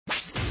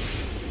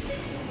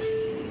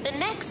The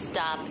next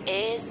stop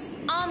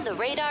is On the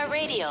Radar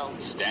Radio.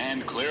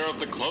 Stand clear of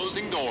the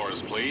closing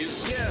doors,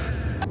 please.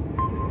 Yeah.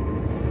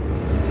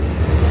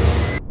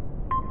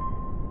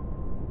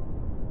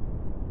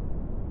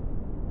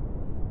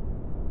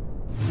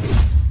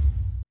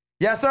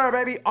 Yes, sir,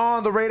 baby.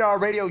 On the Radar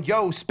Radio.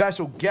 Yo,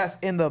 special guest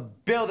in the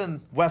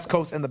building. West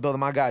Coast in the building.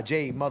 My guy,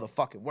 Jay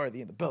motherfucking Worthy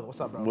in the building. What's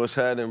up, bro? What's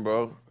happening,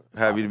 bro?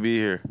 Happy to be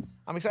here.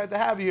 I'm excited to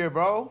have you here,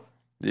 bro.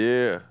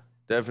 Yeah,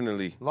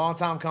 definitely. Long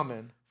time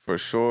coming. For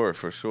sure,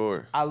 for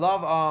sure. I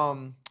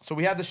love, so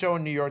we had the show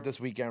in New York this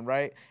weekend,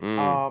 right?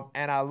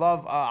 And I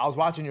love, I was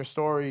watching your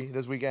story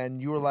this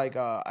weekend. You were like,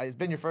 it's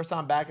been your first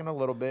time back in a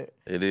little bit.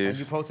 It is.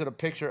 And you posted a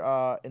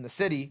picture in the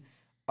city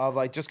of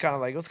like, just kind of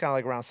like, it was kind of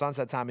like around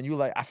sunset time. And you were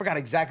like, I forgot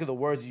exactly the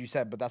words that you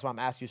said, but that's why I'm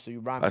asking you. So you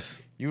rhymed.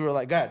 You were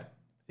like, go ahead.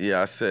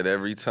 Yeah, I said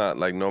every time,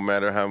 like no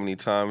matter how many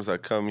times I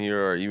come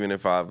here or even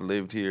if I've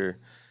lived here,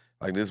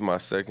 like this is my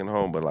second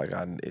home, but like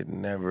it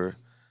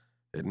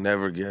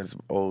never gets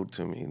old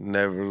to me.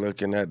 Never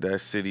looking at that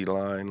city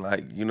line,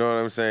 like, you know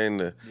what I'm saying?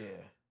 Yeah.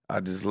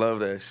 I just love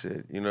that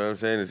shit. You know what I'm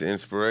saying? It's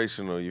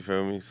inspirational, you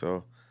feel me?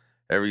 So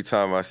every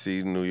time I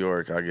see New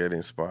York, I get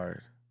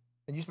inspired.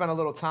 And you spent a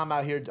little time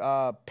out here,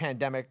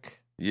 pandemic.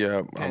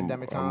 Yeah,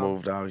 pandemic time. I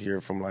moved out here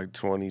from like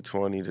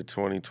 2020 to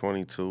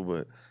 2022,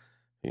 but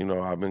you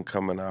know, I've been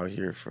coming out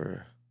here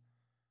for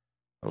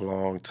a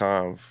long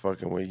time,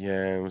 fucking with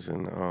Yams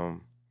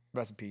and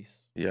rest in peace.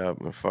 Yeah, I've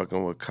been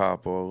fucking with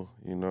Capo,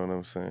 you know what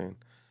I'm saying?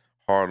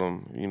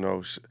 Harlem, you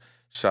know,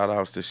 shout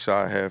outs to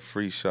Shot Hef,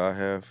 free Shot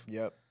Hef.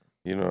 Yep.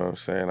 You know what I'm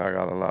saying? I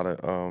got a lot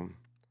of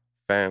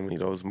family,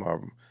 those my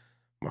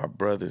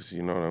brothers,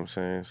 you know what I'm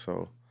saying?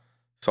 So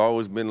it's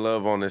always been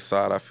love on this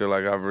side. I feel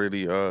like I've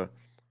really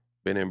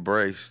been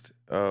embraced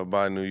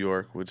by New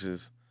York, which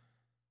is,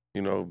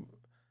 you know,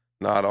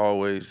 not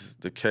always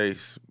the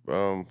case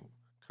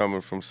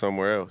coming from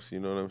somewhere else, you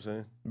know what I'm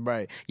saying?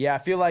 Right. Yeah, I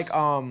feel like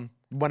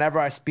whenever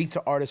I speak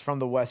to artists from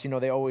the West, you know,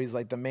 they always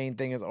like, the main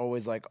thing is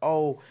always like,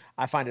 oh,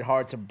 I find it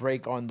hard to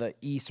break on the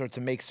East or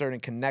to make certain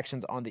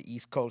connections on the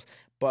East Coast.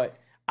 But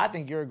I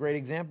think you're a great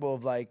example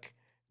of like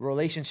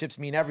relationships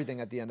mean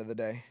everything at the end of the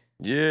day.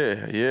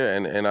 Yeah, yeah.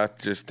 And I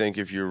just think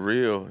if you're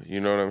real, you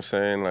know what I'm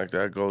saying? Like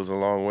that goes a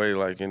long way.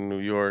 Like in New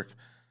York,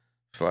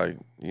 it's like,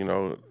 you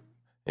know,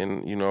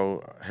 and, you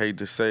know, I hate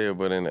to say it,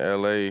 but in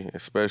LA,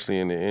 especially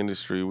in the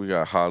industry, we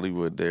got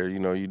Hollywood there. You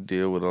know, you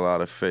deal with a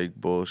lot of fake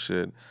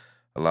bullshit,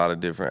 a lot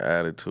of different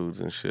attitudes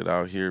and shit.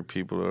 Out here,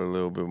 people are a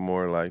little bit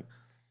more like,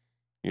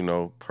 you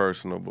know,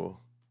 personable,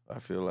 I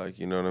feel like,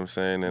 you know what I'm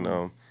saying?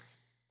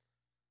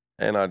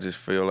 And I just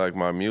feel like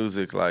my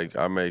music, like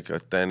I make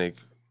authentic,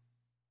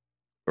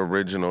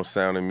 original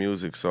sounding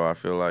music, so I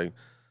feel like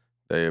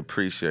they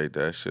appreciate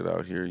that shit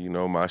out here. You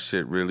know, my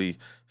shit really,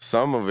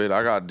 some of it,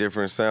 I got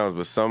different sounds,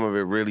 but some of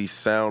it really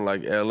sound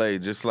like LA,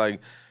 just like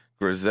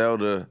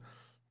Griselda.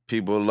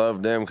 People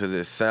love them because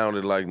it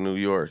sounded like New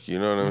York, you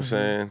know what I'm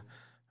saying?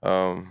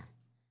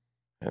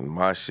 And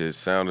my shit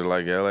sounded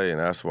like LA, and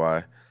that's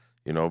why,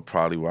 you know,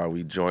 probably why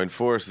we joined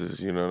forces,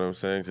 you know what I'm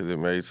saying? Because it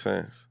made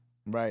sense.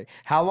 Right.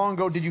 How long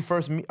ago did you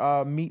first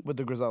meet with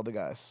the Griselda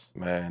guys?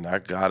 Man, I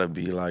gotta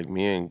be like,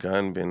 me and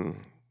Gun been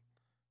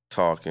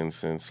talking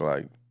since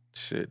like,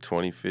 shit,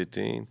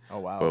 2015. Oh,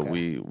 wow. But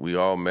okay. we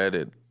all met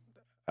at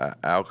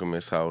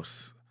Alchemist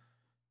House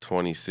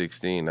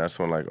 2016. That's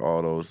when like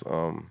all those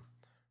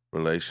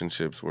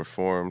relationships were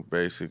formed,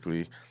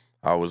 basically.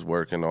 I was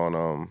working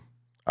on,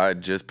 I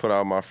had just put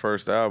out my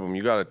first album.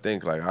 You gotta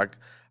think, like,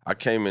 I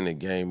came in the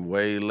game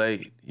way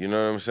late, you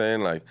know what I'm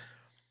saying? Like,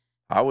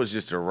 I was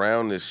just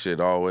around this shit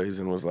always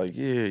and was like,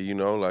 yeah, you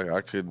know, like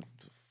I could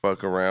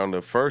fuck around.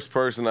 The first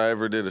person I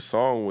ever did a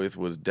song with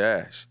was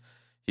Dash.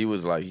 He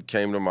was like, he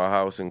came to my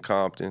house in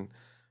Compton.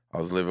 I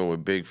was living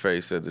with Big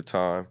Face at the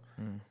time.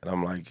 And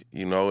I'm like,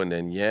 you know, and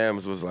then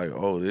Yams was like,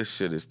 oh, this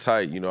shit is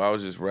tight. You know, I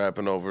was just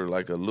rapping over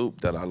like a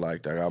loop that I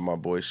liked. I got my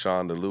boy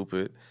Sean to loop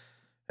it.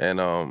 And,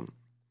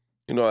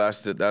 you know,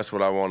 that's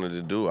what I wanted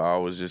to do. I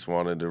always just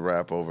wanted to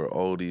rap over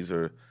oldies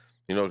or,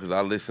 you know, because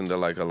I listened to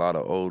like a lot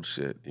of old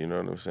shit, you know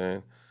what I'm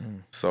saying?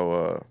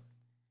 So,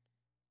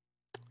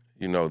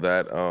 you know,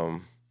 that,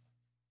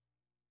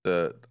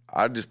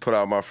 I just put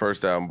out my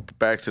first album.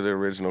 Back to the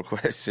original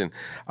question.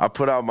 I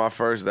put out my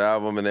first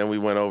album and then we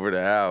went over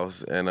to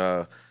Al's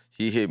and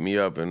he hit me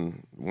up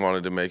and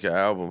wanted to make an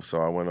album. So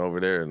I went over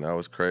there and that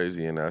was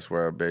crazy. And that's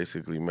where I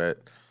basically met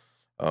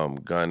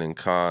Gun and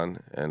Khan.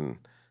 And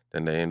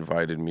then they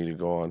invited me to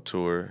go on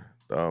tour.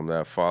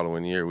 That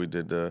following year, we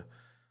did the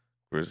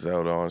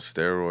Griselda on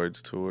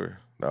Steroids tour.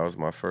 That was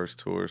my first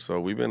tour. So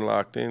we've been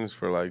locked in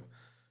for like,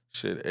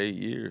 shit, 8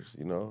 years,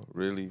 you know,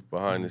 really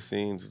behind the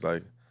scenes.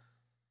 Like,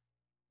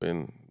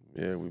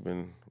 we've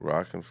been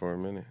rocking for a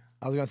minute.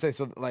 I was gonna say,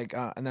 so like,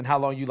 and then how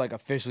long you like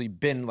officially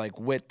been like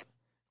with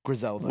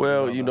Griselda?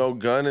 Well, you know,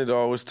 Gun had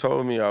always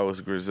told me I was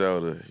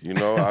Griselda. You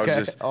know, I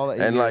was just,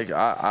 and like,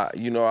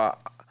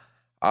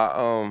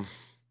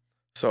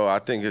 so I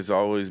think it's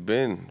always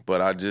been,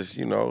 but I just,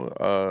 you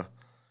know,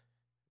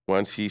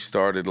 once he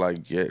started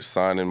like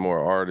signing more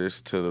artists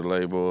to the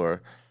label,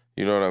 or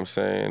you know what I'm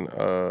saying,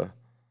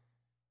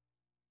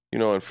 you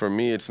know, and for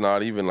me, it's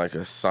not even like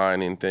a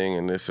signing thing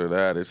and this or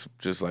that. It's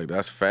just like,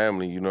 that's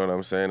family, you know what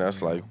I'm saying?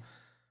 That's like,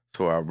 that's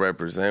who I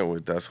represent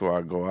with. That's who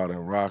I go out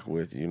and rock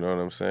with, you know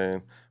what I'm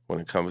saying? When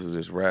it comes to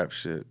this rap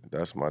shit,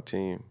 that's my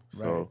team.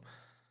 Right.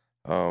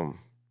 So,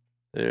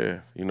 yeah,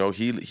 you know,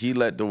 he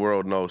let the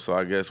world know. So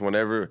I guess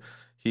whenever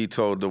he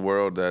told the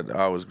world that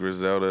I was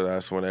Griselda,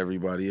 that's when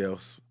everybody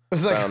else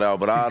It's like, found out.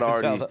 But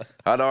Griselda.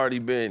 I'd already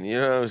been, you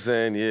know what I'm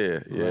saying? Yeah,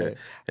 yeah. Right.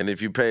 And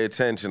if you pay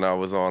attention, I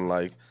was on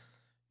like,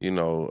 you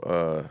know,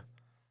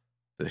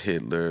 the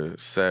Hitler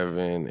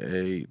 7,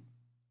 8,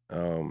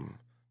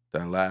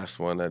 that last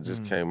one that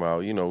just came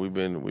out. You know, we've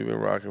been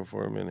rocking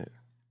for a minute.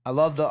 I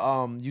love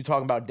the you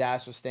talking about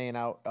Dash was staying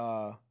out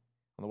on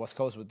the West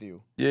Coast with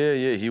you.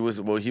 Yeah, he was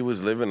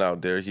living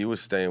out there. He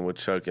was staying with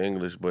Chuck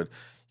English, but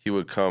he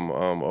would come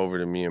over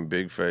to me and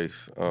Big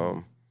Face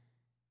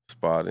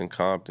spot in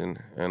Compton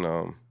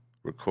and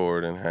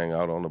record and hang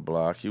out on the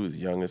block. He was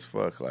young as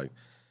fuck, like,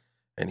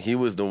 and he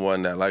was the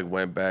one that like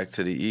went back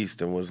to the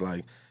East and was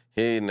like,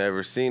 he ain't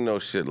never seen no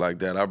shit like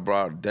that. I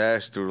brought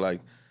Dash through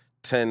like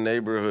 10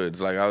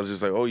 neighborhoods. Like, I was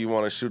just like, oh, you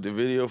want to shoot the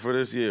video for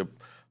this? Yeah,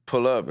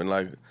 pull up. And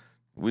like,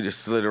 we just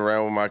slid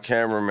around with my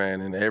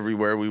cameraman, and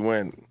everywhere we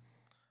went,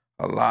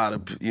 a lot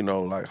of, you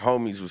know, like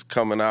homies was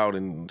coming out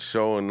and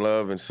showing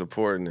love and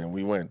supporting, and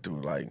we went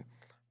through like,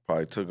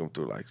 probably took him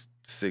through like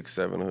 6,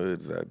 7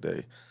 hoods that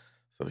day.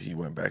 So he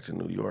went back to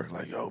New York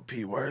like, yo,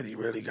 P. Worthy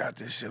really got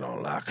this shit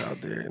on lock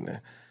out there. And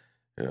then,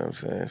 you know what I'm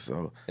saying?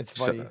 So It's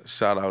funny.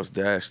 shout outs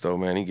Dash though,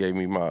 man. He gave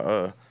me my, you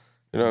know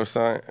what I'm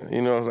saying?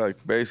 You know, like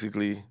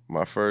basically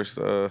my first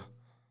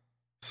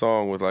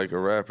song with like a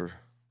rapper.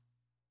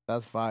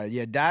 That's fire.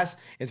 Yeah, Dash.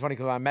 It's funny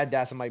because I met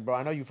Dash. I'm like, bro,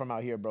 I know you from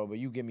out here, bro, but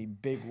you give me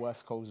big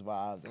West Coast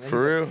vibes. And then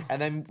For real?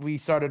 And then we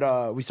started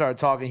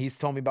talking. He's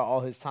told me about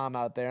all his time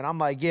out there, and I'm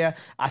like, yeah,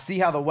 I see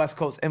how the West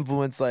Coast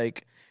influence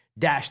like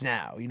Dash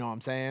now. You know what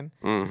I'm saying?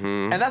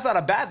 Mm-hmm. And that's not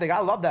a bad thing. I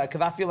love that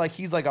because I feel like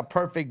he's like a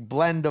perfect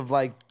blend of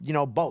like, you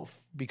know, both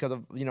because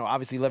of, you know,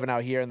 obviously living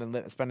out here and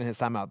then spending his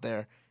time out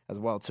there as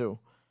well too.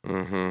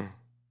 Mm-hmm.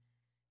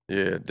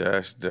 Yeah,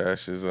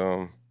 Dash is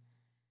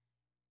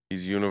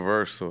he's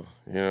universal.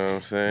 You know what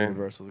I'm saying?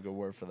 Universal is a good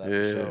word for that.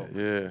 Yeah, for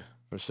sure. yeah.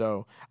 For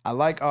sure. I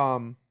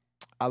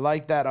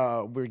like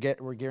that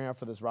we're gearing up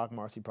for this Rock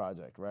Marcy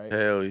project, right?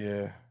 Hell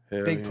yeah.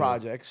 Hell Big yeah.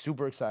 project.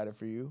 Super excited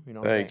for you. You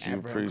know what I'm Thank saying? you.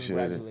 And for him, Appreciate it.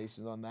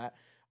 congratulations on that.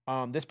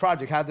 This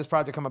project, how did this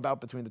project come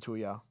about between the two of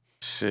y'all?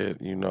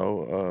 Shit, you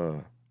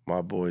know,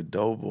 my boy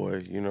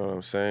Doughboy, you know what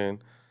I'm saying?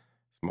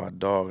 It's my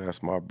dog,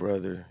 that's my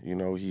brother. You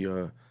know, he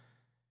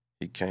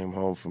came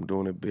home from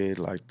doing a bid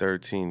like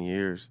 13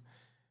 years.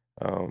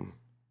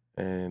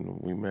 And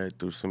we met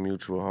through some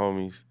mutual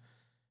homies,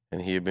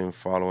 and he had been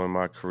following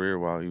my career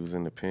while he was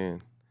in the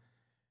pen.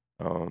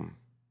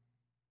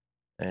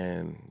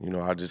 And, you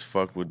know, I just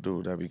fucked with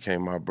dude. That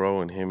became my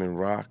bro, and him and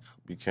Rock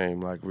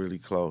became like really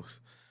close.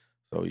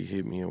 So he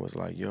hit me and was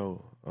like,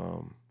 yo,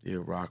 yeah,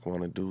 Rock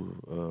want to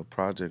do a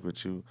project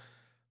with you.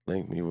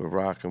 Link me with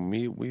Rock. And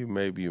we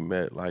maybe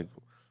met, like,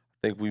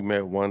 I think we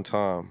met one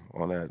time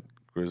on that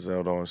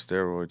Griselda on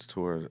Steroids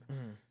tour.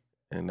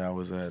 And that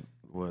was at,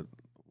 what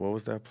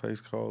was that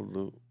place called,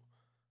 Luke?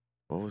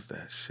 What was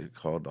that shit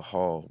called? The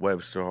Hall,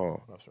 Webster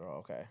Hall. Webster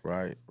Hall, okay.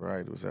 Right.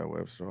 It was at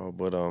Webster Hall.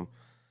 But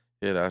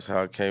yeah, that's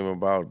how it came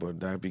about. But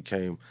that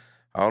became,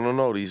 I don't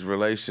know, these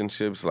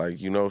relationships, like,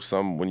 you know,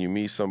 when you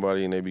meet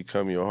somebody and they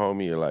become your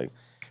homie, you're like,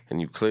 and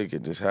you click,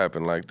 it just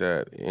happened like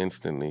that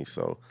instantly.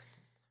 So,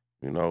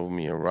 you know,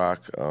 me and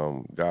Rock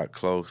got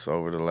close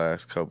over the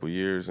last couple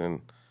years,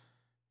 and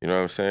you know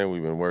what I'm saying?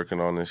 We've been working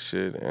on this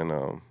shit,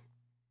 and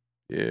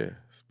yeah,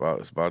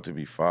 it's about to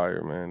be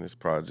fire, man. This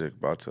project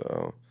about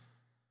to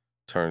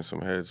turn some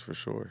heads for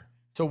sure.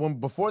 So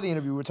before the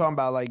interview, we were talking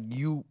about like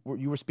you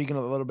were speaking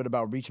a little bit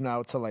about reaching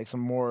out to like some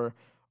more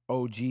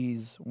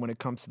OGs when it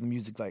comes to the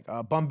music, like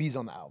Bun B's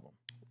on the album.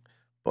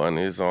 Bun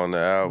is on the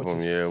album, which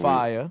is yeah.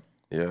 Fire.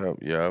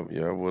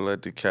 Yeah. We'll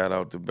let the cat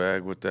out the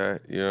bag with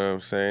that. You know what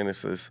I'm saying?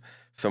 It's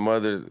some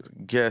other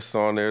guests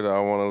on there that I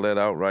want to let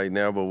out right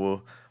now, but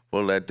we'll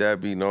let that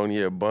be known.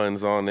 Yeah,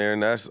 Bun's on there,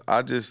 and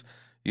I just,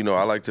 you know,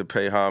 I like to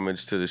pay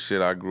homage to the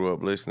shit I grew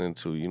up listening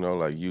to. You know,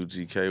 like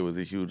UGK was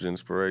a huge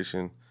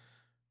inspiration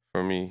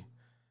for me,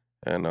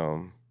 and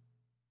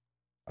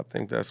I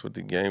think that's what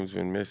the game's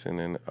been missing,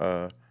 and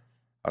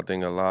I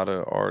think a lot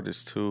of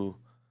artists too,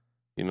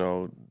 you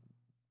know.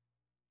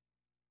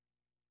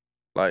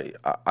 Like,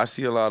 I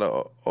see a lot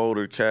of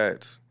older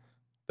cats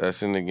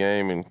that's in the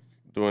game and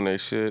doing their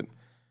shit,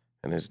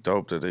 and it's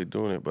dope that they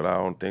doing it, but I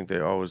don't think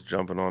they always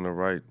jumping on the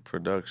right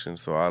production.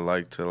 So I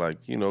like to, like,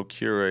 you know,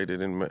 curate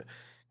it and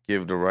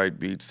give the right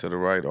beats to the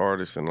right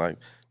artists and, like,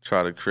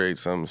 try to create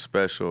something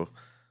special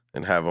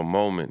and have a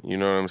moment. You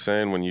know what I'm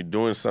saying? When you're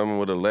doing something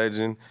with a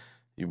legend,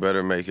 you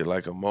better make it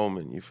like a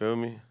moment. You feel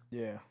me?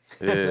 Yeah.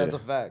 Yeah. That's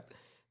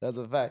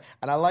a fact.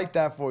 And I like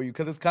that for you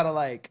because it's kind of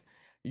like,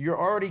 you're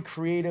already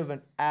creative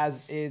and as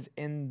is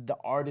in the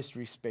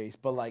artistry space,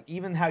 but like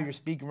even how you're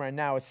speaking right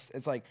now, it's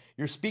like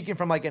you're speaking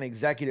from like an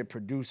executive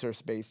producer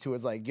space too.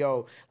 It's like,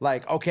 yo,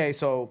 like, okay,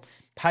 so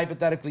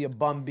hypothetically a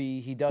Bun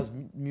B, he does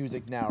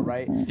music now,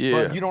 right?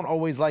 Yeah. But you don't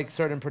always like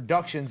certain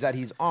productions that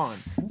he's on.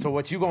 So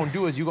what you gonna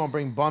do is you gonna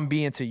bring Bun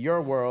B into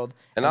your world.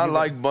 And I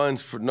like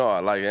Bun's,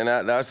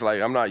 that's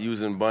like, I'm not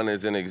using Bun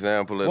as an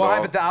example at all.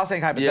 Well, I was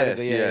saying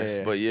hypothetically, yes,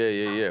 yeah. But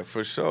yeah,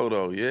 for sure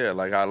though, yeah.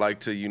 Like I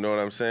like to, you know what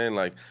I'm saying?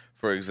 Like,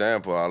 for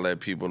example, I'll let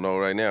people know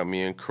right now,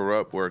 me and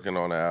Corrupt working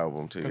on an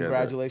album together.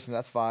 Congratulations,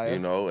 that's fire. You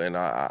know, and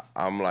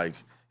I'm like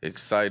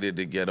excited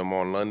to get him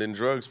on London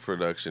Drugs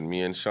production,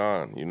 me and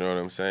Sean, you know what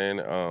I'm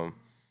saying?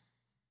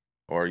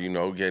 Or, you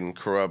know, getting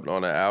Corrupt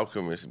on an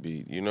Alchemist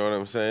beat, you know what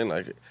I'm saying?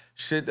 Like,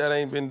 shit that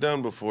ain't been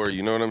done before,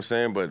 you know what I'm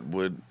saying? But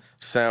would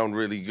sound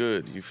really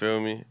good, you feel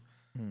me?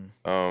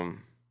 You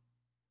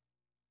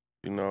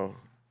know,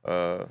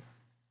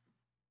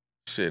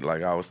 shit,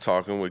 like I was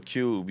talking with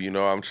Cube, you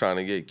know, I'm trying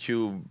to get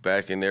Cube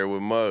back in there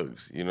with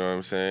Muggs, you know what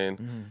I'm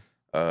saying?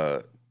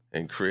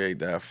 And create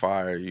that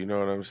fire, you know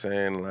what I'm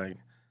saying? Like,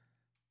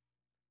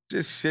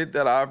 just shit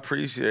that I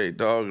appreciate,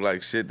 dog.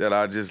 Like, shit that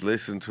I just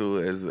listened to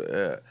as,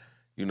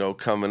 you know,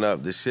 coming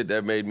up. The shit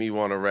that made me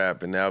want to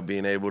rap, and now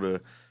being able to,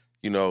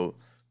 you know,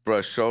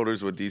 brush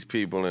shoulders with these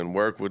people and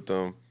work with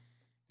them,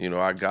 you know,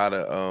 I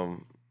gotta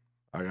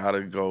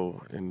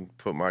go and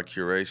put my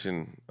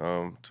curation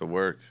to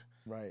work.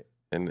 Right.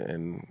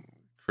 And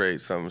create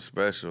something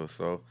special.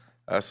 So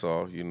that's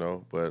all, you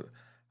know. But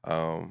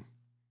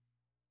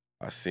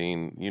I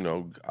seen, you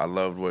know, I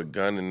loved what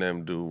Gunn and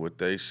them do with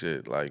they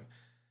shit, like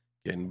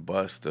getting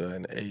Busta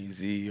and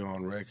AZ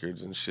on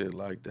records and shit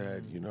like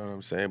that, you know what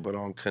I'm saying? But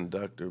on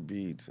conductor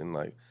beats and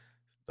like,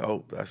 it's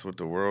dope. That's what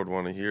the world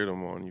want to hear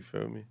them on, you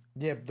feel me?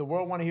 Yeah, the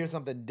world want to hear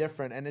something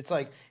different, and it's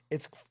like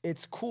it's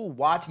cool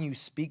watching you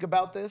speak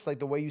about this, like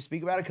the way you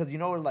speak about it, because you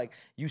know, like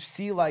you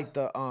see like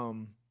the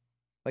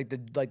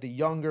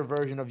younger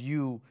version of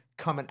you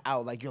coming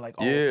out, like you're like,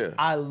 oh, Yeah.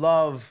 I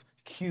love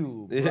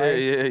Cube, right?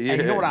 Yeah.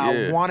 And you know what I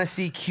yeah. want to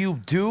see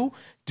Cube do?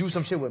 Do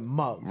some shit with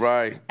Muggs.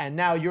 Right. And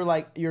now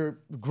you're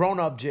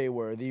grown-up Jay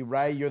Worthy,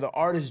 right? You're the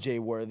artist Jay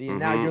Worthy. And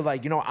now you're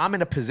like, you know, I'm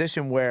in a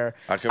position where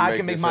I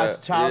can make my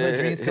childhood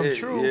dreams come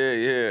true.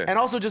 Yeah. And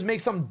also just make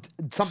something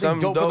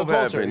dope for the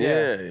culture. Happen.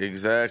 Yeah,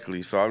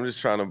 exactly. So I'm just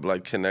trying to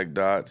like connect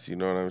dots, you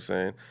know what I'm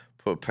saying?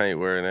 Put paint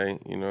where it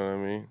ain't, you know what I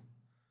mean?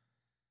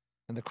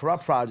 And the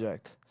Corrupt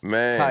project.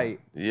 Man. Tight.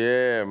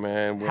 Yeah,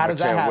 man. How does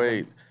that happen?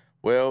 Wait.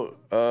 Well,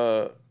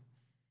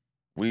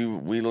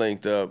 we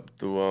linked up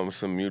through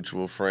some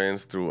mutual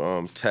friends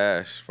through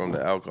Tash from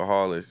the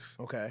Alcoholics.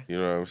 Okay. You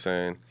know what I'm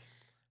saying?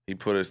 He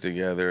put us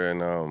together,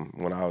 and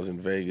when I was in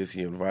Vegas,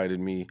 he invited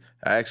me.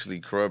 Actually,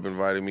 Corrupt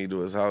invited me to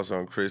his house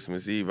on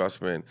Christmas Eve. I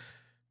spent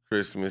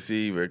Christmas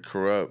Eve at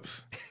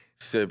Corrupt's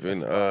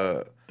sipping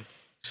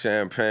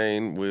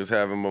champagne. We was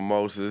having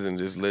mimosas and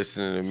just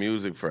listening to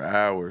music for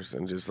hours,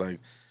 and just like,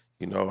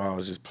 you know, I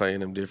was just playing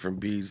them different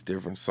beats,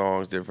 different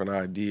songs, different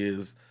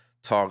ideas,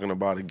 talking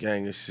about a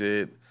gang of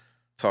shit,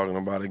 talking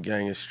about a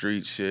gang of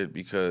street shit,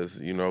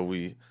 because, you know,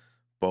 we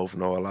both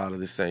know a lot of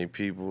the same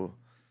people.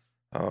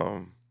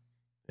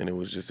 And it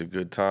was just a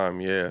good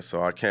time, yeah.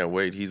 So I can't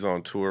wait. He's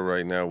on tour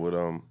right now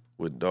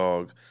with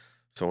Dog.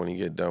 So when he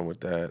get done with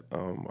that,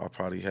 I'll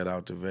probably head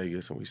out to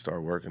Vegas and we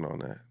start working on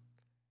that.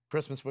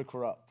 Christmas with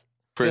Corrupt.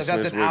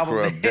 Christmas with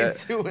Corrupt.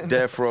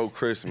 Death Row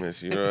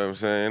Christmas, you know what I'm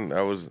saying?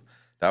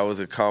 That was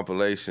a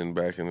compilation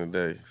back in the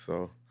day.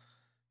 So,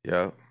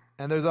 yeah.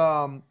 And there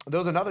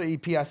was another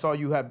EP I saw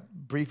you had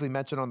briefly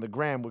mentioned on the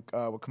gram with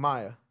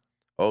Kamaya.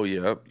 Oh,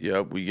 yep.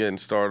 We getting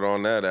started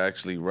on that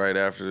actually right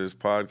after this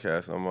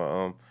podcast.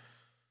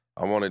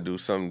 I want to do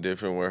something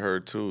different with her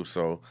too.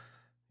 So,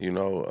 you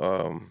know,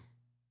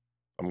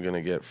 I'm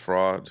gonna get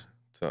Fraud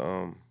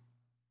to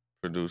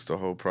produce the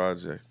whole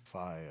project.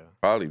 Fire.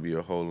 Probably be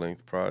a whole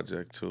length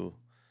project too.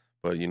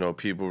 But you know,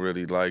 people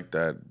really like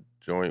that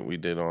joint we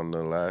did on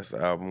the last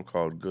album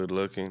called Good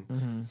Looking.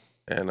 Mm-hmm.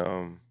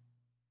 And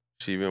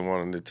she been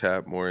wanting to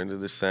tap more into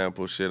the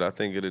sample shit. I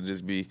think it'll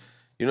just be,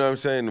 you know what I'm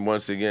saying?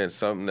 Once again,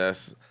 something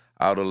that's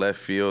out of left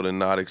field and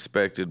not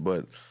expected,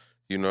 but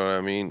you know what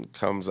I mean,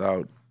 comes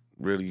out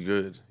really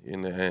good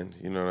in the end.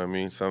 You know what I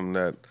mean? Something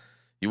that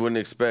you wouldn't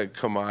expect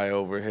Kamaya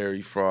over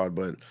Harry Fraud,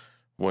 but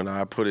when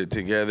I put it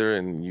together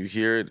and you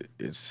hear it,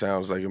 it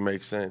sounds like it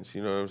makes sense.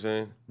 You know what I'm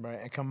saying? Right.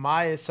 And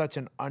Kamaya is such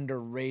an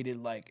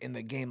underrated, like, in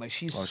the game. Like,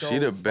 she's she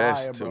the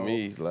best fire, to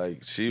me.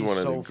 Like, she's one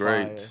of so the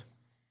greats.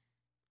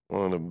 Fire.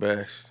 One of the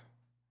best.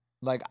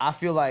 Like, I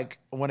feel like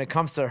when it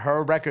comes to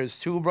her records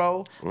too,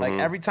 bro, like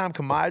every time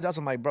Kamaya drops,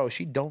 I'm like, bro,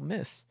 she don't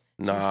miss.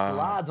 Nah. She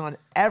slides on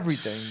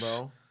everything,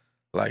 bro.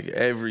 Like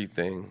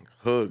everything.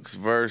 Hooks,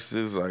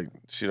 verses, like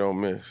she don't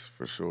miss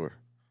for sure.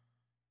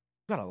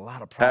 You got a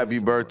lot of Happy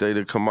birthday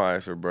to Kamaya.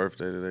 It's her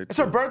birthday today. It's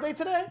her birthday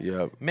today?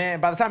 Yep. Man,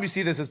 by the time you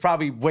see this, it's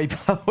probably way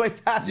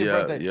past your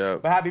birthday.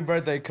 Yep. But happy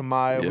birthday,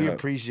 Kamaya. Yep. We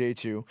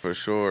appreciate you. For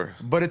sure.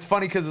 But it's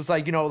funny because it's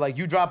like, you know, like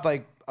you dropped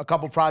like a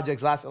couple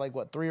projects last year, like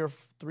what, three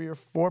or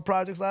four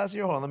projects last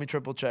year? Hold on, let me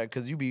triple check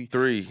because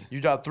Three.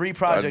 You dropped 3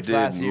 projects I did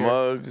last year.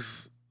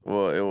 Mugs.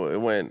 Well, it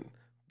went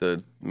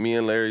me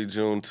and Larry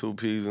June, 2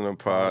 Peas in a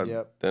Pod.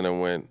 Yep. Then it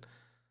went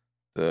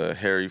the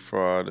Harry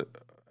Fraud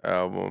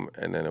album,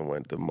 and then it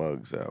went the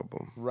Muggs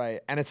album.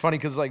 Right, and it's funny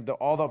because like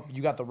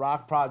you got the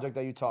Rock project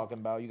that you talking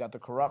about, you got the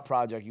Corrupt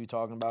project you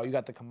talking about, you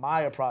got the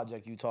Kamaya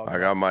project you talking about. I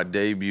got my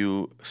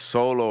debut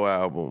solo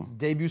album.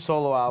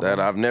 That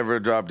I've never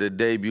dropped a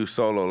debut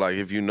solo. Like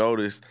if you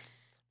notice,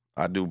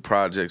 I do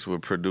projects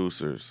with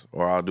producers,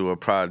 or I'll do a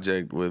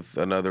project with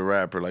another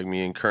rapper. Like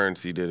me and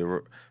Currency did a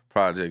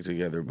project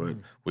together, but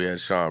we had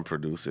Sean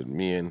produce it.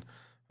 Me and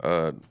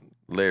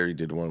Larry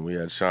did one. We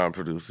had Sean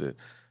produce it.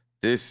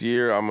 This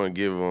year, I'm going to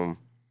give him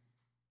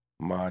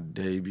my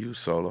debut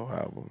solo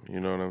album. You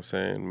know what I'm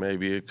saying?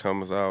 Maybe it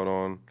comes out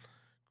on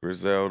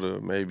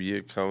Griselda. Maybe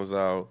it comes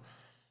out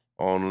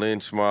on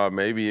Lynch Mob.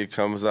 Maybe it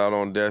comes out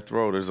on Death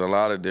Row. There's a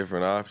lot of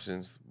different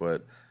options,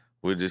 but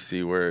we'll just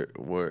see where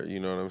you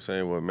know what I'm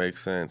saying, what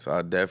makes sense.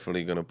 I'm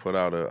definitely going to put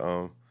out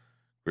a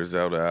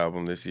Griselda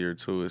album this year,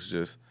 too. It's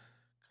just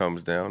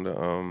comes down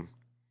to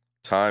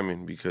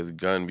timing, because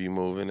Gun be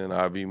moving and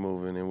I be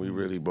moving, and we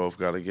really both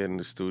got to get in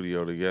the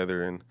studio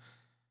together. And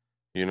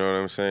you know what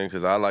I'm saying?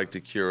 Because I like to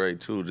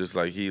curate too, just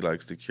like he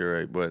likes to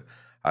curate. But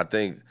I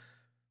think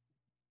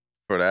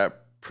for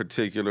that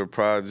particular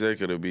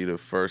project, it'll be the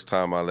first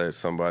time I let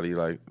somebody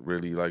like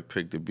really like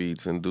pick the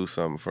beats and do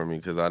something for me,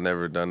 because I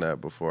never done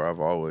that before.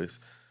 I've always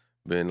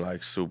been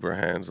like super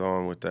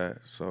hands-on with that.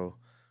 So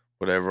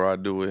whatever I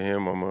do with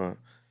him, I'm going to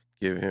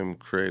give him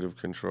creative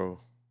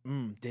control.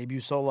 Debut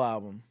solo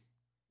album.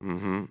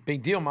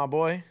 Big deal, my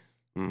boy.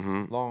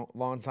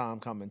 Long time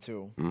coming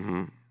too.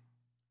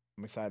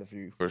 I'm excited for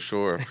you. For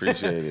sure.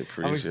 Appreciate it.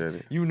 Appreciate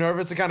it. You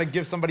nervous to kind of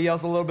give somebody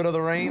else a little bit of the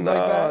reins like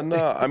that?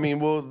 No. I mean,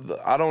 well,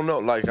 I don't know.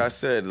 Like I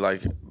said,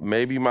 like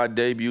maybe my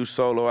debut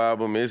solo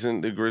album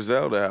isn't the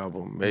Griselda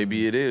album.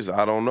 Maybe it is.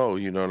 I don't know.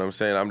 You know what I'm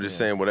saying? I'm just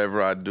saying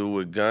whatever I do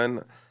with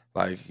Gun,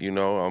 like, you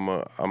know,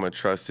 I'm a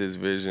trust his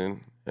vision,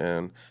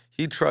 and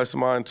he trusts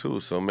mine too.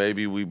 So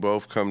maybe we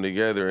both come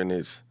together and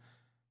it's,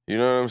 you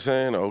know what I'm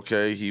saying?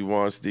 Okay, he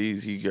wants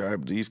these. He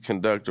got these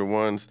Conductor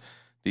ones.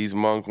 These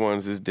Monk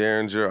ones, this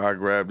Derringer, I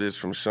grabbed this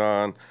from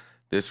Sean,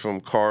 this from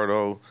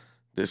Cardo,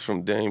 this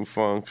from Dame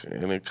Funk,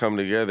 and it come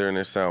together and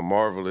it sound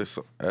marvelous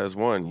as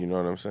one, you know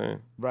what I'm saying?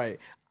 Right.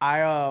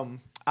 I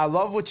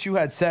love what you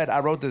had said. I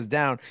wrote this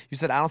down. You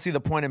said, I don't see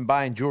the point in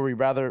buying jewelry,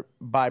 rather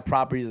buy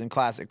properties and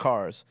classic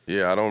cars.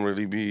 Yeah, I don't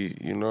really be,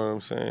 you know what I'm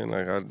saying?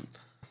 Like,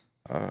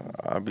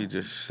 I be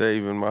just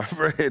saving my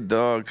bread,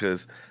 dog,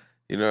 because,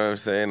 you know what I'm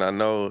saying? I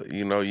know,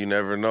 you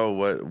never know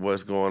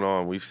what's going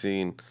on. We've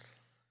seen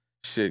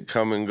shit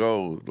come and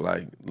go.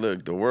 Like,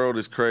 look, the world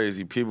is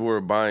crazy. People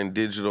were buying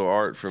digital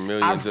art for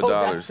millions of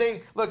dollars.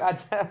 Look, I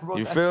wrote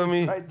you that feel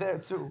me? right there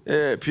too.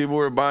 Yeah, people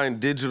were buying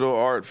digital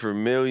art for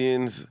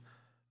millions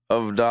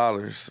of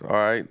dollars. All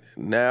right,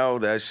 now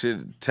that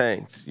shit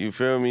tanked. You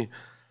feel me?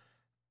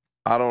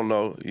 I don't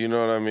know. You know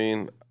what I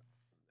mean?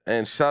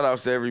 And shout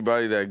outs to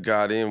everybody that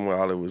got in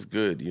while it was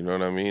good. You know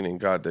what I mean? And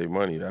got their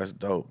money. That's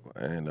dope.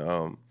 And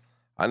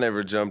I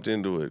never jumped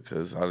into it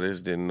because I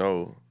just didn't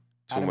know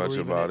too much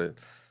about it.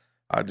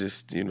 I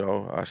just,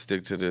 I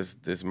stick to this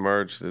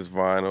merch, this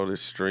vinyl,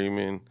 this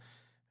streaming,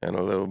 and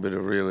a little bit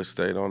of real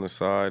estate on the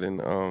side. And,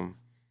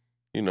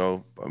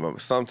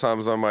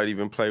 sometimes I might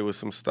even play with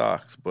some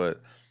stocks. But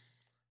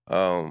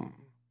for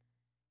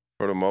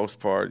the most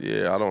part,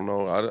 yeah, I don't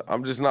know.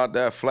 I'm just not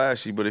that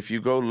flashy. But if you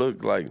go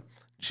look, like,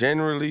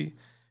 generally,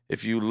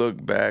 if you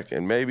look back,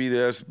 and maybe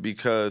that's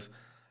because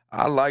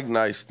I like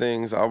nice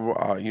things. You know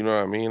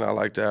what I mean? I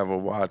like to have a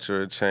watch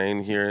or a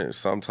chain here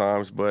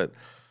sometimes. But,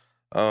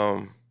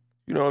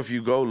 if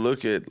you go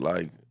look at,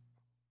 like,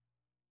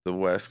 the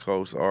West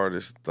Coast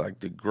artists, like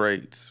the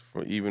greats,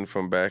 even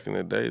from back in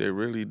the day, they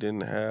really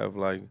didn't have,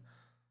 like,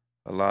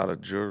 a lot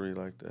of jewelry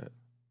like that.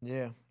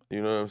 Yeah.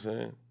 You know what I'm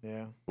saying?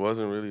 Yeah. It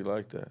wasn't really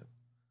like that.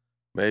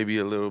 Maybe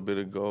a little bit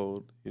of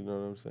gold, you know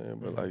what I'm saying?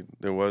 But, like,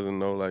 there wasn't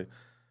no, like,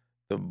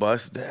 the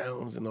bust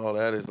downs and all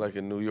that is, like,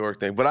 a New York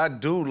thing. But I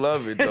do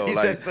love it, though.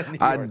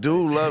 Like, I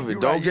do love it.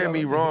 Don't get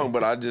me wrong,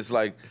 but I just,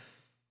 like,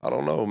 I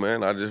don't know,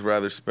 man. I just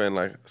rather spend,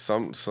 like,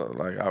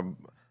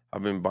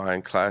 I've been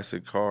buying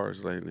classic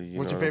cars lately.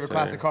 What's your favorite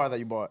classic car that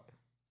you bought?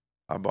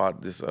 I bought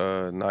this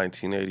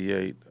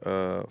 1988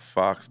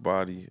 Fox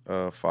body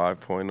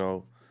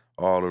 5.0,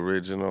 all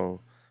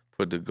original.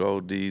 Put the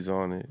gold D's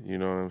on it. You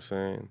know what I'm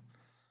saying?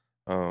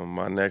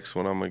 My next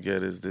one I'm gonna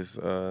get is this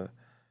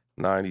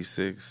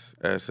 96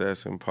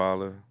 SS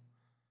Impala.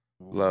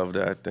 Love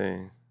that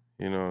thing.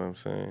 You know what I'm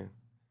saying?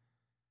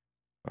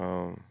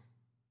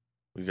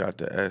 We got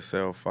the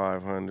SL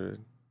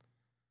 500.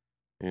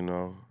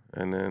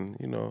 And then,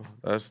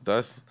 that's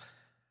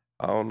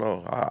I don't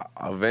know.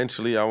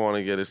 Eventually I want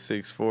to get a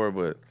 6'4",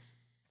 but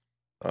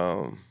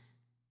I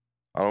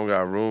don't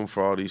got room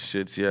for all these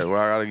shits yet. Well,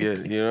 I got to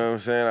get, you know what I'm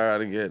saying? I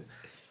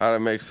got to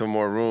make some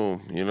more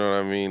room. You know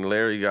what I mean?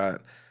 Larry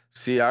got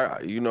See,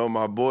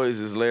 my boys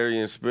is Larry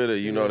and Spitter.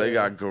 They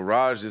got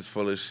garages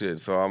full of shit.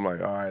 So I'm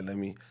like, all right, let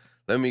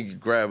me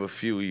grab a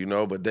few.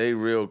 But they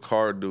real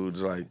car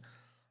dudes. Like,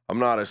 I'm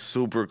not a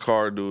super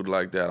car dude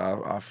like that.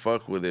 I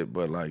fuck with it,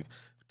 but like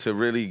to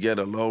really get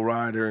a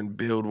lowrider and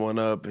build one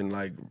up and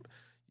like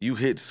you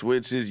hit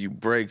switches, you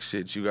break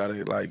shit. You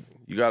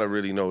gotta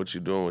really know what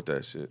you're doing with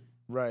that shit.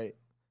 Right.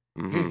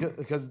 Mm-hmm.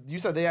 Because you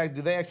said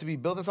do they actually be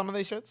building some of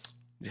these shits?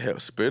 Yeah,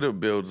 Spitter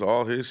builds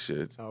all his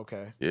shit.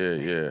 Okay.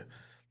 Yeah.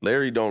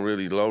 Larry don't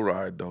really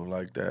lowride though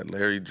like that.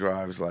 Larry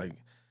drives like,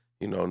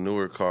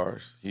 newer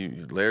cars.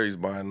 Larry's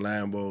buying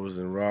Lambos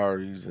and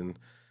Raris and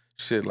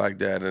shit like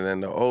that. And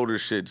then the older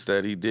shits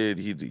that he did,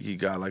 he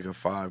got like a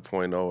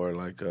 5.0 or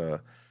like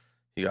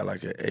he got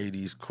like an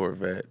 80s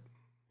Corvette.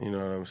 You know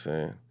what I'm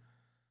saying?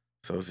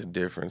 So it's a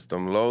difference.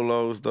 Them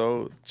Lolos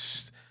though,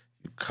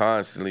 you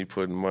constantly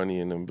putting money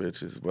in them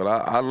bitches. But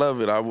I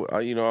love it.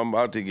 I'm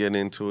about to get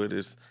into it.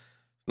 It's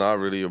not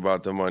really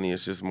about the money.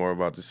 It's just more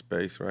about the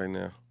space right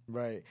now.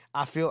 Right.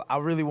 I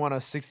really want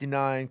a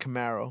 69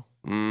 Camaro.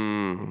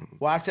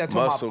 Well, actually, I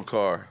told muscle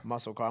car.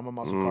 Muscle car. I'm a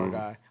muscle car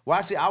guy. Well,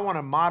 actually, I want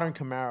a modern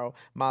Camaro.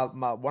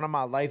 One of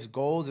my life's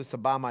goals is to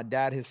buy my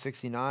dad his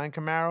 69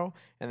 Camaro,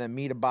 and then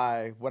me to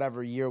buy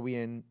whatever year we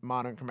in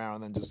modern Camaro,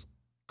 and then just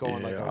go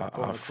on like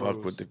I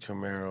fuck with the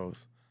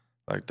Camaros,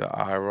 like the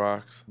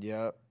IROCs.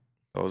 Yep.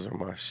 Those are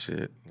my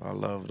shit. I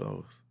love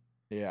those.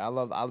 Yeah, I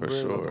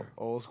really love the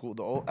old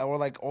school, or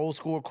like old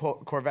school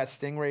Corvette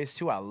Stingrays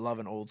too. I love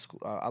an old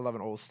school. I love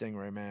an old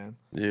Stingray, man.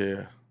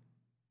 Yeah.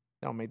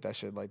 They don't make that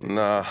shit like that.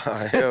 Nah,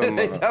 hell no.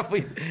 They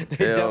definitely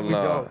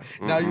don't.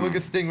 Now you look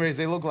at Stingrays,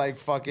 they look like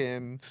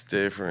fucking. It's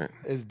different.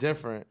 It's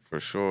different. For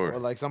sure. Or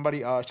like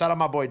somebody, shout out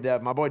my boy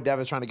Dev. My boy Dev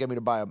is trying to get me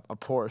to buy a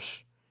Porsche.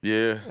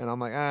 Yeah. And I'm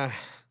like, I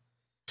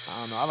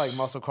don't know. I like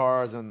muscle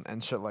cars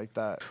and shit like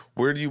that.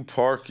 Where do you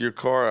park your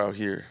car out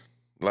here?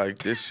 Like,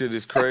 this shit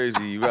is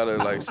crazy. You gotta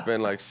like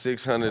spend like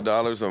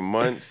 $600 a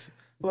month.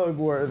 Look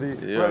worthy.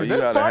 Yo, Look, you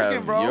gotta parking,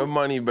 have bro. Your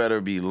money better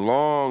be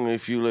long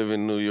if you live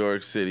in New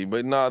York City.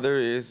 But nah, there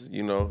is,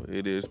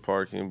 it is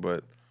parking.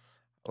 But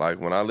like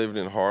when I lived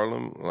in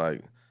Harlem,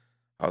 like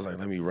I was like,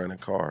 let me rent a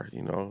car,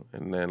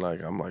 And then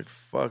like I'm like,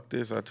 fuck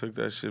this. I took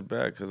that shit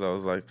back because I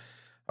was like,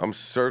 I'm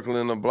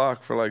circling the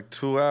block for like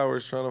 2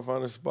 hours trying to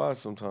find a spot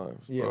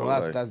sometimes. Yeah, bro.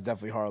 well, that's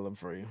definitely Harlem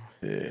for you.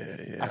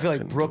 Yeah. I feel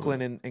like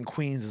Brooklyn and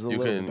Queens is a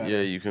little bit better.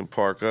 Yeah, you can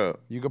park up.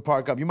 You can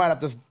park up. You might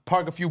have to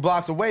park a few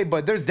blocks away,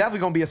 but there's definitely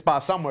gonna be a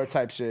spot somewhere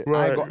type shit.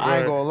 I ain't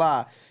gonna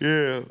lie.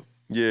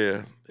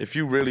 Yeah. If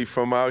you really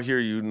from out here,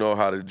 you know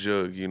how to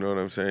jug. You know what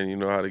I'm saying? You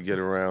know how to get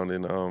around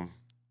and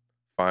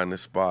find the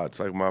spots.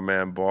 Like my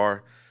man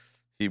Bar,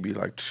 he'd be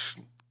like,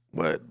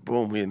 what?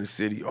 Boom, we in the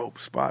city. Oh,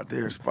 spot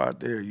there.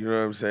 You know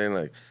what I'm saying?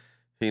 Like,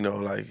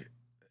 like,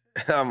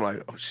 I'm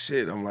like, oh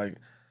shit. I'm like,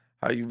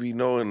 how you be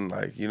knowing,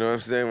 like, you know what I'm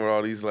saying? Where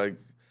all these like,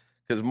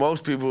 because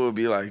most people would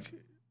be like,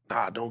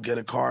 nah, don't get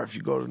a car if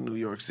you go to New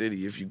York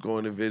City, if you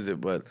going to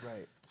visit. But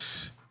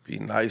be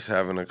nice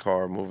having a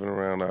car moving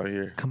around out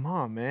here. Come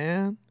on,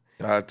 man.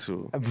 Got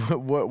to.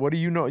 What do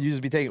you know? You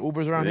just be taking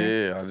Ubers around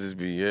here? Yeah, I just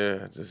be,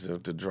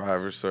 just the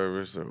driver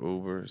service or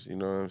Ubers, you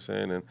know what I'm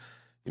saying? And,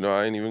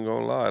 I ain't even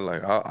gonna lie.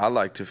 Like, I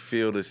like to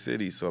feel the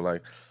city. So,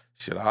 like,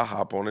 shit, I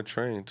hop on a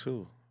train,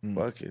 too.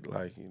 Fuck it.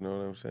 Like, you know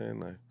what I'm saying?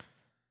 Like,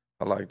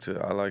 I like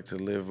to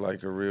live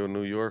like a real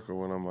New Yorker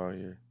when I'm out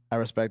here. I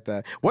respect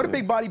that. What did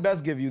Big Body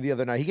Best give you the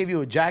other night? He gave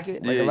you a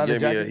jacket, like a leather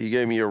jacket? He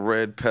gave me a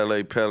red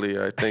Pele.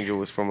 I think it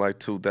was from like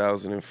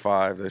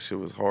 2005. That shit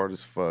was hard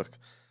as fuck.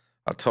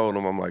 I told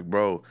him, I'm like,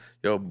 bro,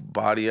 yo,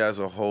 Body has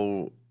a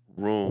whole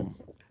room,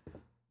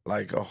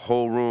 like a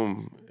whole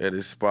room at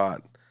his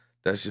spot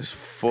that's just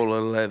full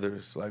of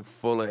leathers, like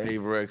full of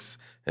Averex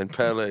and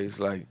Pele's,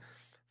 like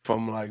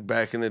from like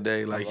back in the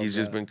day. Like he's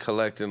just been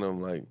collecting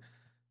them, like,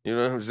 you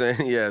know what I'm saying?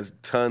 He has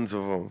tons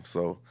of them.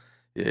 So,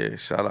 yeah,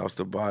 shout outs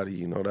to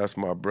Body. That's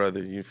my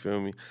brother. You feel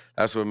me?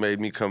 That's what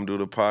made me come do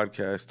the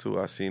podcast, too.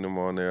 I seen him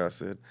on there. I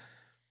said,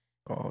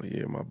 oh,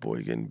 yeah, my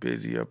boy getting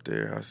busy up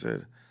there. I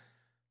said,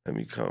 let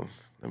me come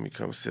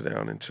sit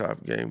down and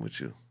chop game with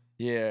you.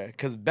 Yeah,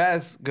 because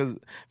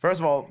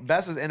first of all,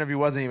 Best's interview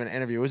wasn't even an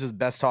interview. It was just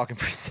Best talking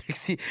for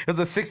 60. It was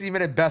a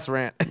 60-minute Best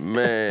rant.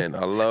 Man,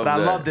 I love that.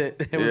 I loved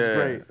it. It was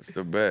great. It's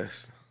the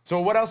best. So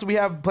what else do we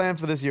have planned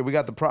for this year? We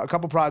got a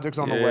couple projects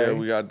on the way. Yeah,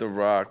 we got the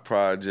Rock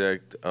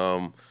project.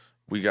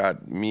 We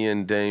got me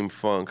and Dame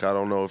Funk. I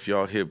don't know if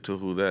y'all hip to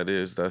who that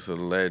is. That's a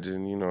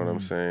legend, you know what I'm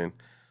saying?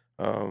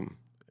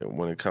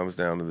 When it comes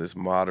down to this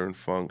modern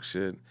funk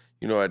shit,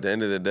 at the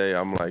end of the day,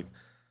 I'm like,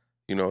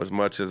 as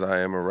much as I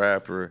am a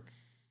rapper,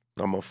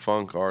 I'm a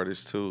funk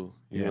artist too.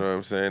 You know what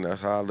I'm saying?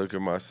 That's how I look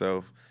at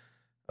myself.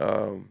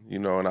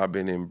 And I've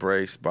been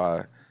embraced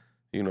by,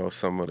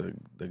 some of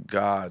the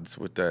gods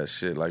with that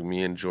shit. Like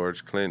me and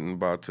George Clinton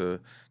about to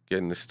get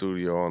in the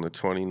studio on the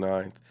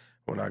 29th.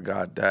 When I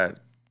got that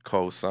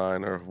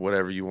cosign or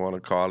whatever you want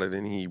to call it,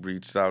 and he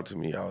reached out to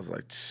me, I was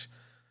like,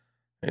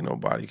 ain't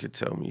nobody could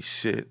tell me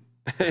shit.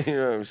 You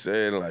know what I'm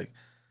saying? Like,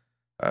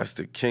 that's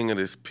the king of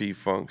this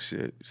P-Funk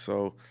shit.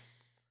 So,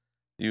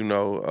 you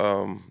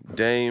know,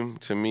 Dame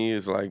to me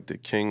is like the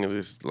king of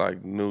this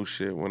like new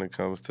shit when it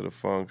comes to the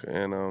funk,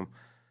 and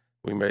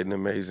we made an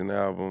amazing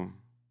album,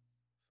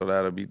 so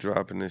that'll be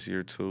dropping this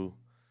year too.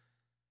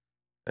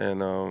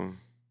 And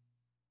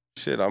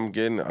shit, I'm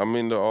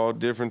into all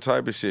different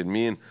type of shit.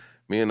 Me and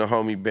the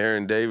homie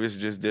Baron Davis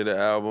just did an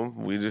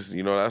album. We just,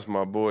 you know, that's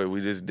my boy.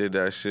 We just did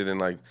that shit in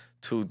like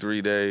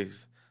 2-3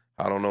 days.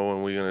 I don't know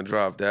when we're gonna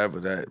drop that,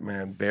 but that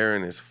man,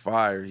 Baron is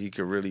fire. He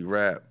could really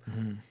rap.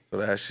 So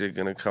that shit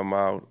gonna come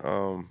out.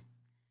 I'm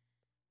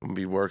gonna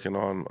be working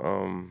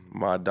on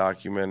my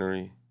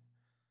documentary.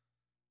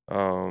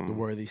 The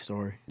Worthy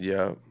Story.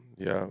 Yeah.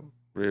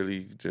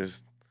 Really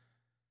just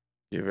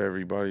give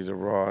everybody the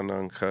raw and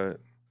uncut.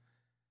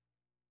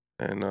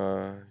 And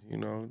you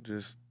know,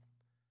 just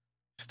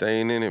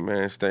staying in it,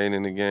 man, staying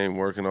in the game,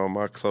 working on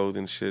my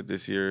clothing shit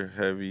this year,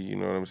 heavy, you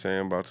know what I'm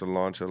saying? About to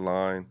launch a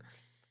line.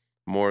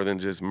 More than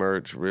just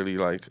merch, really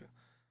like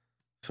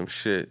some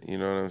shit, you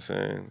know what I'm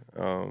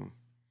saying?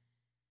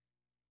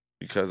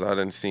 Because I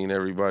done seen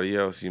everybody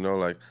else, you know,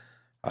 like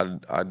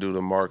I do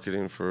the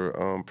marketing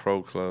for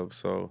Pro Club,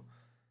 so,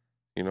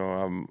 you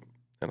know,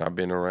 I've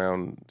been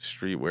around the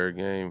streetwear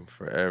game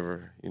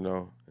forever, you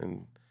know,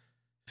 and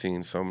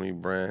seen so many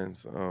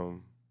brands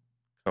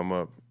come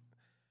up.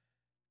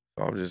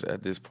 So I'm just,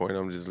 at this point,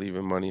 I'm just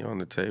leaving money on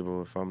the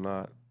table if I'm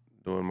not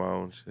doing my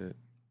own shit.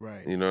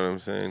 Right. You know what I'm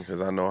saying?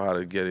 Because I know how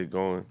to get it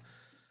going.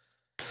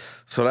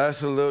 So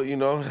that's a little, you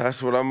know,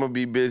 that's what I'm going to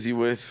be busy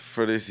with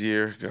for this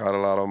year. Got a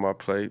lot on my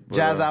plate. But,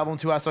 Jazz album,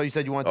 too. I saw you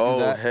said you wanted to do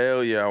that. Oh,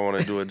 hell yeah, I want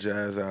to do a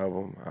jazz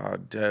album. I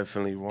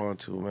definitely want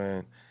to,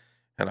 man.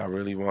 And I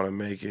really want to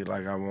make it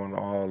like I want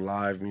all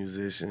live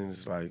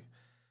musicians. Like,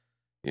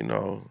 you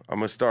know, I'm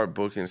going to start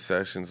booking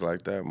sessions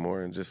like that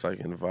more and just like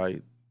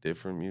invite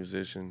different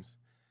musicians,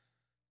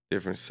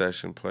 different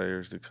session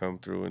players to come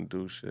through and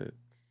do shit.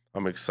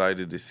 I'm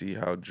excited to see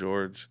how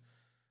George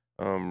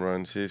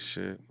runs his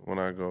shit when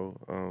I go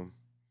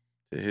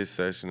to his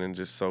session and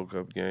just soak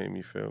up game,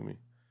 you feel me?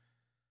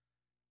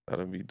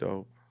 That'll be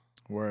dope.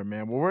 Word,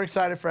 man. Well, we're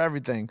excited for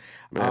everything.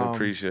 Man,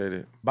 appreciate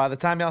it. By the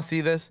time y'all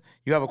see this,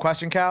 you have a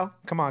question, Cal?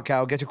 Come on,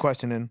 Cal. Get your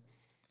question in.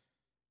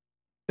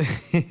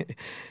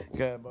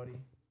 Go ahead, buddy.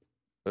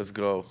 Let's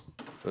go.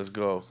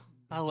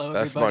 Hello,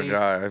 That's everybody. my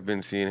guy. I've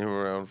been seeing him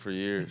around for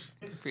years.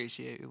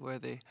 Appreciate you,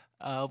 Worthy.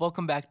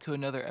 Welcome back to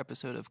another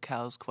episode of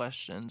Cal's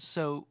Questions.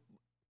 So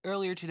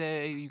earlier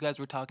today, you guys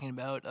were talking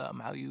about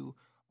how you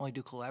only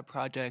do collab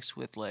projects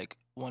with like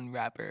one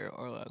rapper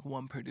or like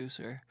one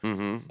producer.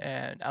 Mm-hmm.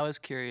 And I was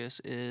curious,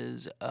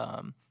 if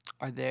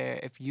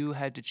you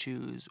had to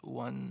choose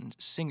one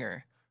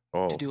singer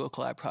to do a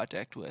collab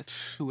project with,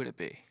 who would it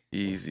be?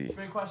 Easy.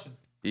 Great question.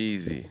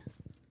 Easy.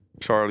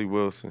 Charlie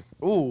Wilson.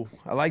 Ooh,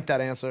 I like that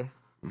answer.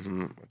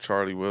 Mm-hmm.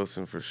 Charlie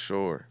Wilson for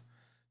sure.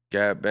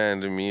 Gap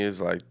Band to me is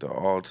like the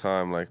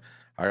all-time, like,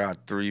 I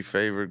got 3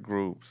 favorite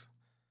groups.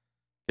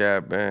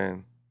 Gap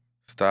Band,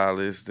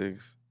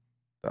 Stylistics,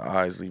 the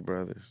Isley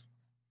Brothers.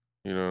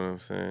 You know what I'm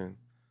saying?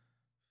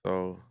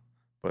 So,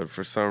 but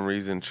for some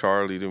reason,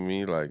 Charlie to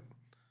me, like,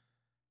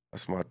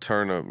 that's my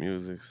turn-up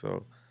music.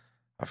 So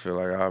I feel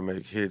like I'll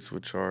make hits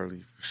with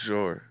Charlie for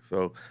sure.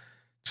 So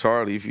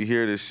Charlie, if you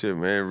hear this shit,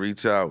 man,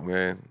 reach out,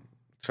 man.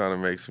 Trying to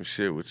make some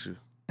shit with you.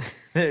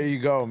 There you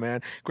go,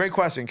 man. Great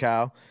question,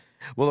 Cal.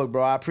 Well, look,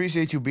 bro, I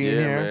appreciate you being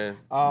here. Yeah, man.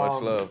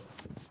 Much love.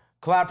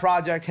 Collab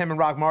project, him and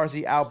Rock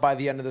Marcy, out by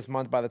the end of this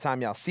month. By the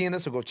time y'all seeing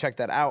this, so go check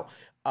that out.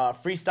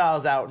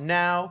 Freestyle's out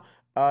now.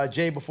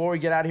 Jay, before we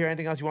get out of here,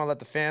 anything else you want to let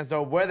the fans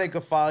know? Where they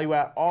could follow you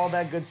at, all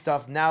that good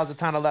stuff. Now's the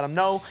time to let them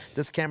know.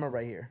 This camera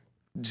right here.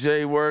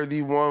 Jay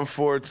Worthy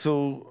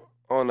 142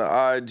 on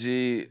the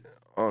IG,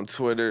 on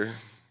Twitter.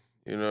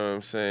 You know what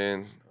I'm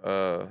saying?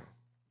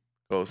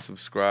 Go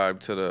subscribe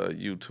to the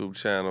YouTube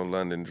channel,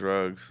 London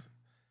Drugs.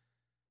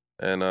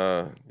 And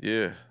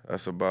yeah,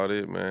 that's about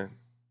it, man.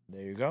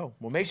 There you go.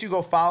 Well, make sure you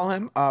go follow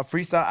him.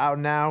 Freestyle out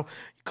now.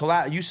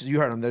 Collab. You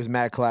heard him. There's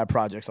mad collab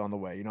projects on the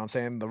way. You know what I'm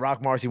saying? The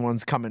Rock Marcy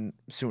one's coming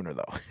sooner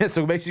though.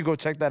 So make sure you go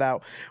check that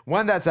out.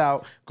 When that's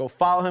out, go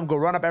follow him. Go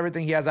run up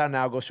everything he has out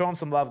now. Go show him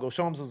some love. Go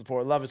show him some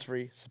support. Love is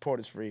free. Support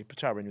is free.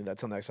 But y'all already knew that.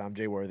 Till next time,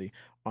 Jay Worthy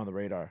on the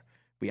radar.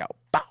 We out.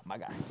 Bow, my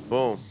guy.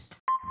 Boom.